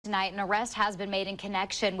Tonight, an arrest has been made in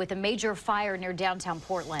connection with a major fire near downtown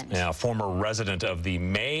Portland. Now, a former resident of the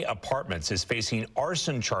May Apartments is facing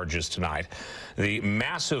arson charges tonight. The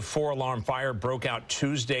massive 4-alarm fire broke out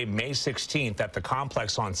Tuesday, May 16th at the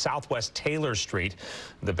complex on Southwest Taylor Street.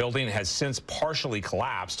 The building has since partially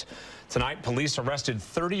collapsed. Tonight, police arrested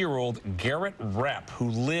 30-year-old Garrett Repp, who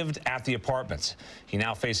lived at the apartments. He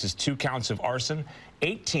now faces 2 counts of arson,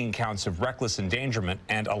 18 counts of reckless endangerment,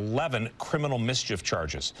 and 11 criminal mischief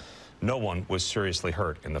charges. No one was seriously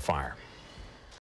hurt in the fire.